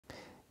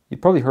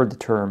You've probably heard the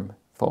term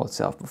false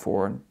self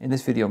before, and in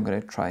this video I'm going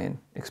to try and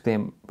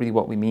explain really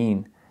what we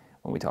mean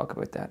when we talk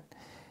about that.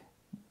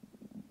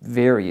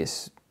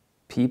 Various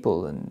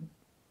people and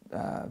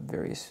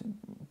various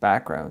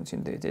backgrounds,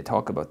 they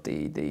talk about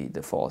the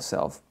false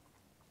self.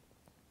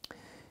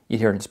 You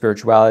hear it in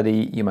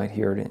spirituality, you might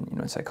hear it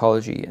in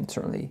psychology, and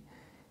certainly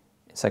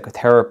in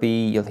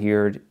psychotherapy. You'll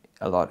hear it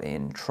a lot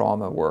in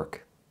trauma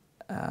work,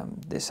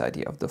 this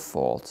idea of the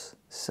false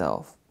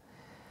self.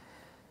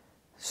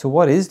 So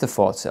what is the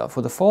false self?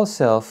 Well, the false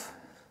self,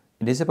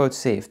 it is about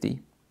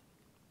safety.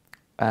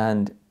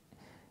 And,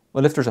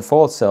 well, if there's a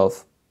false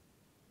self,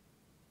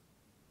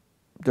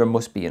 there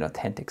must be an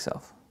authentic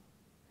self.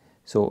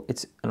 So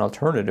it's an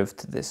alternative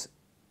to this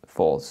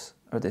false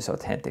or this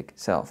authentic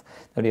self.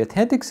 Now, the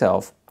authentic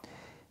self,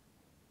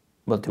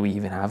 well, do we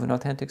even have an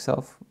authentic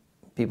self?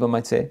 People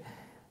might say,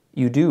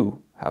 you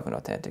do have an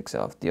authentic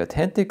self. The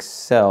authentic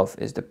self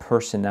is the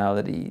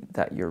personality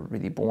that you're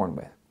really born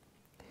with.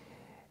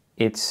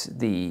 It's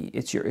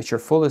your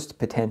fullest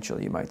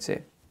potential, you might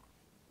say.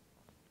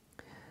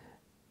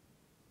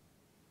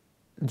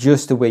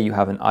 Just the way you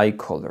have an eye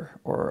color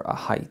or a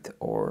height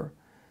or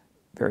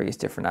various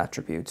different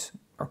attributes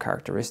or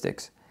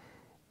characteristics,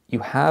 you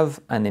have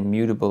an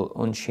immutable,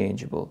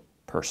 unchangeable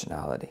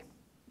personality.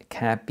 It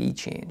can't be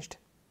changed.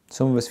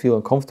 Some of us feel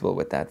uncomfortable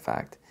with that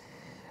fact,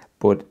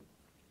 but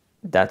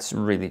that's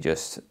really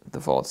just the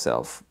false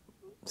self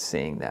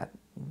saying that.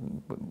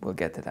 We'll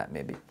get to that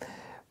maybe.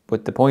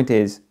 But the point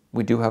is,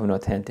 we do have an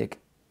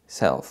authentic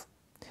self.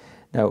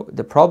 Now,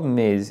 the problem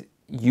is,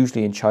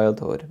 usually in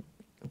childhood,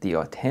 the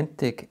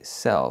authentic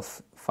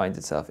self finds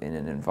itself in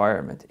an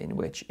environment in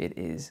which it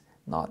is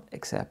not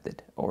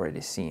accepted or it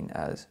is seen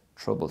as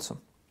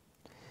troublesome.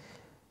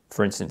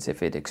 For instance,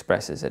 if it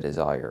expresses a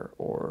desire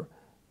or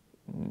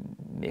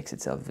makes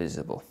itself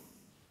visible,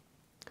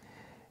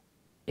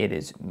 it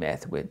is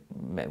met with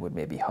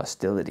maybe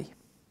hostility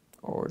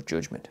or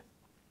judgment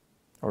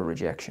or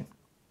rejection.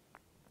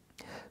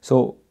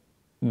 So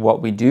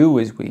what we do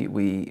is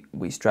we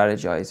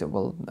strategize that,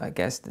 well, I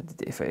guess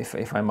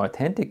if I'm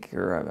authentic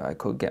here, I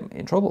could get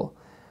in trouble.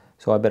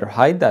 So I better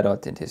hide that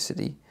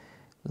authenticity,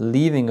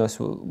 leaving us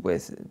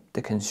with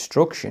the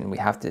construction. We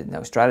have to now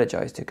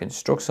strategize to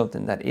construct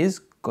something that is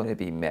going to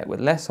be met with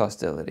less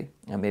hostility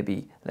and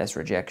maybe less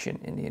rejection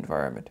in the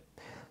environment.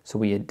 So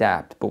we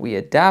adapt, but we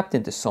adapt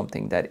into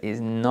something that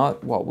is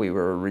not what we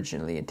were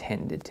originally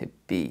intended to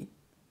be.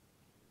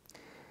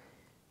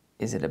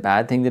 Is it a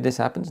bad thing that this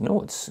happens?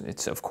 No,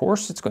 it's of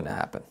course it's going to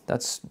happen.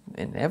 That's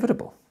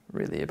inevitable,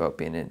 really, about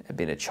being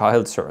a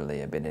child,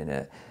 certainly, and being in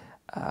a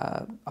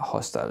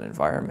hostile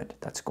environment.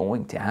 That's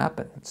going to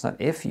happen. It's not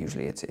if,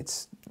 usually.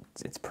 It's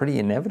pretty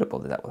inevitable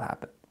that will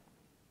happen.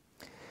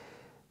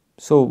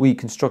 So we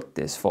construct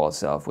this false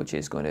self, which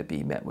is going to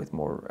be met with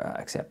more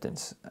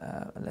acceptance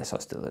and less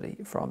hostility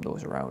from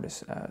those around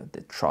us,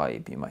 the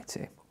tribe, you might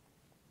say.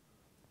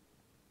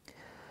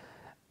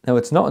 Now,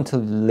 it's not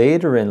until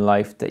later in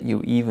life that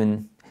you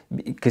even,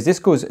 because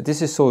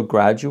this is so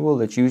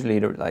gradual, it's usually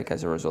like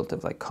as a result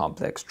of like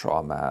complex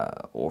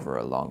trauma over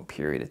a long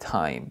period of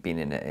time, being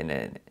in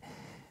a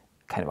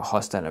kind of a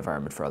hostile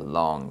environment for a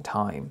long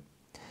time.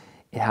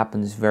 It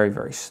happens very,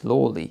 very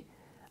slowly.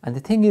 And the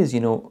thing is,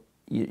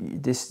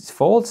 this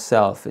false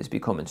self is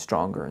becoming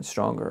stronger and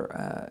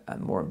stronger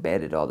and more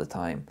embedded all the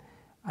time.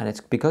 And it's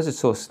because it's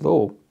so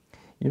slow,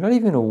 you're not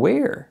even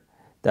aware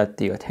that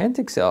the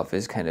authentic self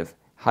is kind of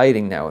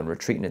hiding now and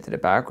retreating into the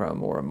background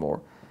more and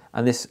more.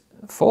 And this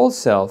false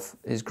self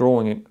is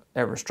growing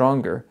ever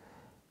stronger.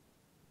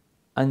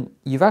 And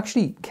you've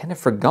actually kind of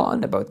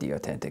forgotten about the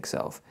authentic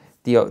self.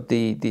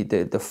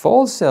 The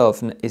false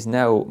self is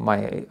now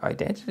my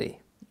identity.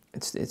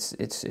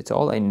 It's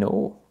all I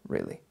know,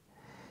 really.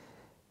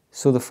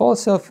 So the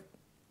false self,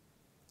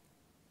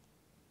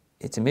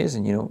 it's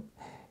amazing,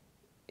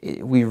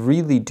 we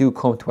really do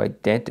come to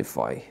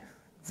identify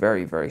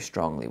very, very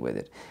strongly with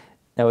it.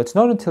 Now, it's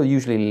not until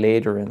usually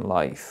later in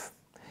life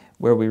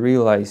where we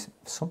realize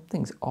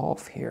something's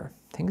off here.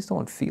 Things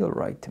don't feel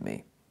right to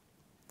me.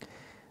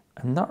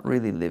 I'm not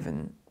really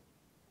living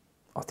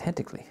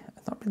authentically.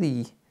 I'm not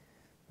really,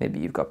 maybe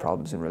you've got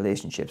problems in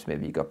relationships.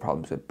 Maybe you've got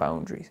problems with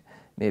boundaries.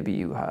 Maybe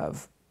you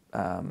have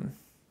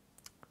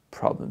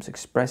problems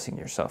expressing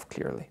yourself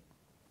clearly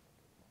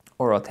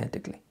or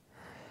authentically.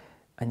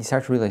 And you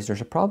start to realize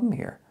there's a problem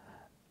here.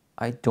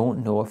 I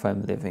don't know if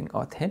I'm living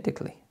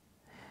authentically.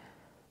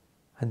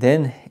 And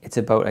then it's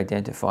about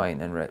identifying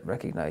and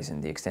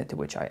recognizing the extent to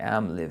which I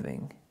am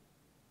living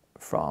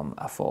from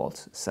a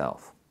false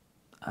self.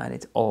 And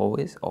it's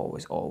always,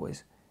 always,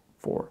 always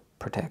for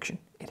protection.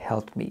 It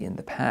helped me in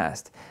the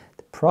past.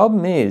 The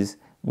problem is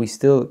we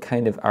still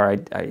kind of are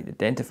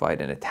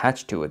identified and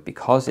attached to it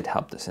because it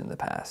helped us in the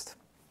past,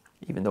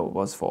 even though it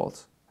was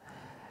false.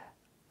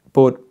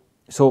 But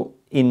so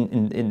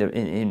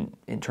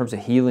in terms of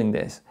healing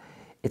this,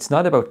 it's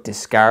not about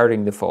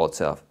discarding the false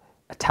self,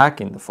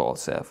 attacking the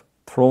false self,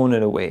 throwing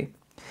it away.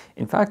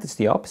 In fact, it's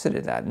the opposite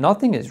of that.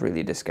 Nothing is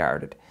really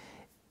discarded.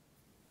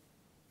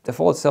 The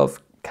false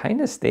self kind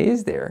of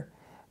stays there,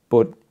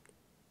 but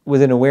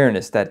with an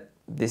awareness that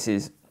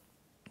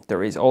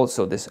there is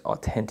also this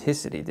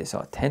authenticity, this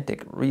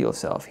authentic real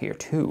self here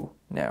too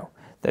now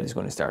that is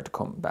going to start to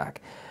come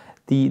back.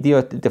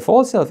 The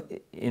false self,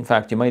 in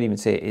fact, you might even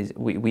say, is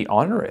we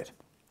honor it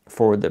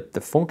for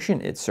the function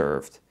it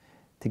served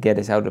to get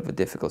us out of a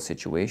difficult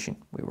situation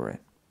we were in.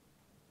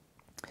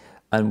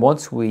 And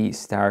once we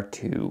start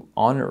to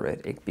honor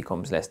it, it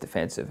becomes less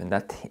defensive. And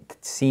that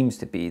seems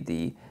to be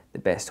the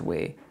best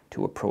way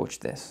to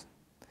approach this.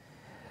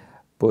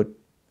 But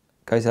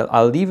guys,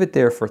 I'll leave it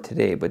there for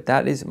today. But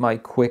that is my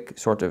quick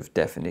sort of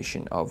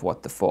definition of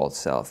what the false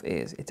self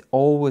is. It's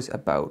always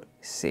about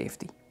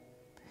safety.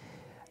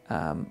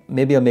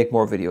 Maybe I'll make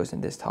more videos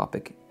on this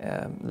topic.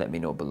 Let me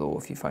know below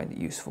if you find it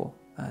useful.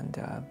 And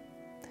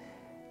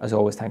as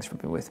always, thanks for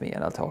being with me.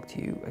 And I'll talk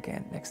to you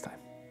again next time.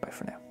 Bye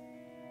for now.